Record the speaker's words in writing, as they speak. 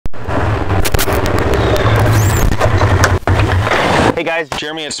Hey guys,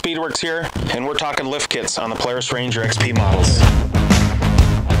 Jeremy at Speedwerx here, and we're talking lift kits on the Polaris Ranger XP models.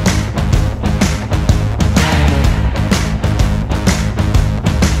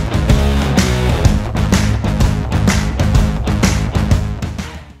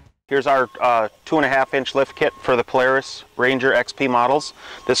 Here's our 2.5-inch lift kit for the Polaris Ranger XP models.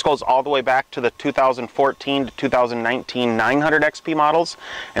 This goes all the way back to the 2014 to 2019 900 XP models,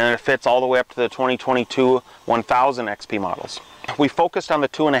 and it fits all the way up to the 2022 1000 XP models. We focused on the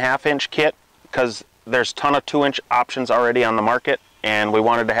 2.5-inch kit because there's a ton of 2-inch options already on the market, and we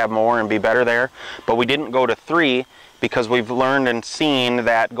wanted to have more and be better there. But we didn't go to 3 because we've learned and seen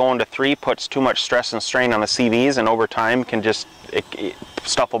that going to 3 puts too much stress and strain on the CVs, and over time can just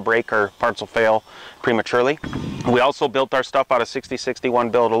stuff will break or parts will fail prematurely. We also built our stuff out of 6061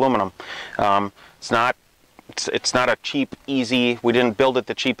 billet aluminum. It's not a cheap, easy, we didn't build it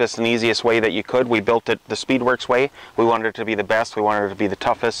the cheapest and easiest way that you could. We built it the Speedwerx way. We wanted it to be the best, we wanted it to be the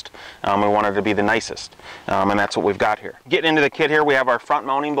toughest, we wanted it to be the nicest, and that's what we've got here. Getting into the kit here, we have our front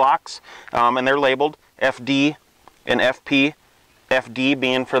mounting blocks, and they're labeled FD and FP. FD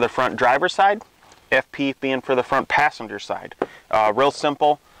being for the front driver's side, FP being for the front passenger side. Real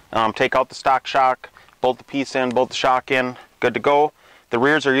simple. Take out the stock shock, bolt the piece in, bolt the shock in, good to go. The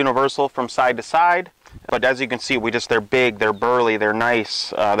rears are universal from side to side, but as you can see, they're big, they're burly, they're nice,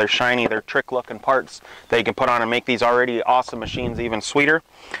 they're shiny, they're trick looking parts that you can put on and make these already awesome machines even sweeter.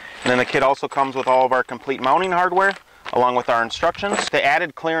 And then the kit also comes with all of our complete mounting hardware, along with our instructions. The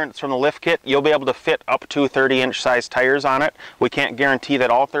added clearance from the lift kit, you'll be able to fit up to 30-inch size tires on it. We can't guarantee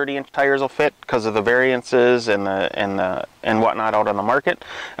that all 30-inch tires will fit because of the variances and whatnot out on the market.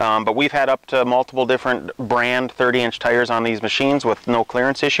 But we've had up to multiple different brand 30-inch tires on these machines with no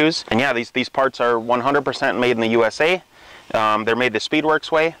clearance issues. And yeah, these parts are 100% made in the USA. They're made the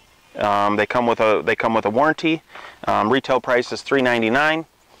Speedwerx way. They come with a warranty. Retail price is $399.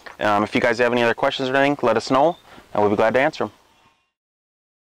 If you guys have any other questions or anything, let us know, and we'll be glad to answer them.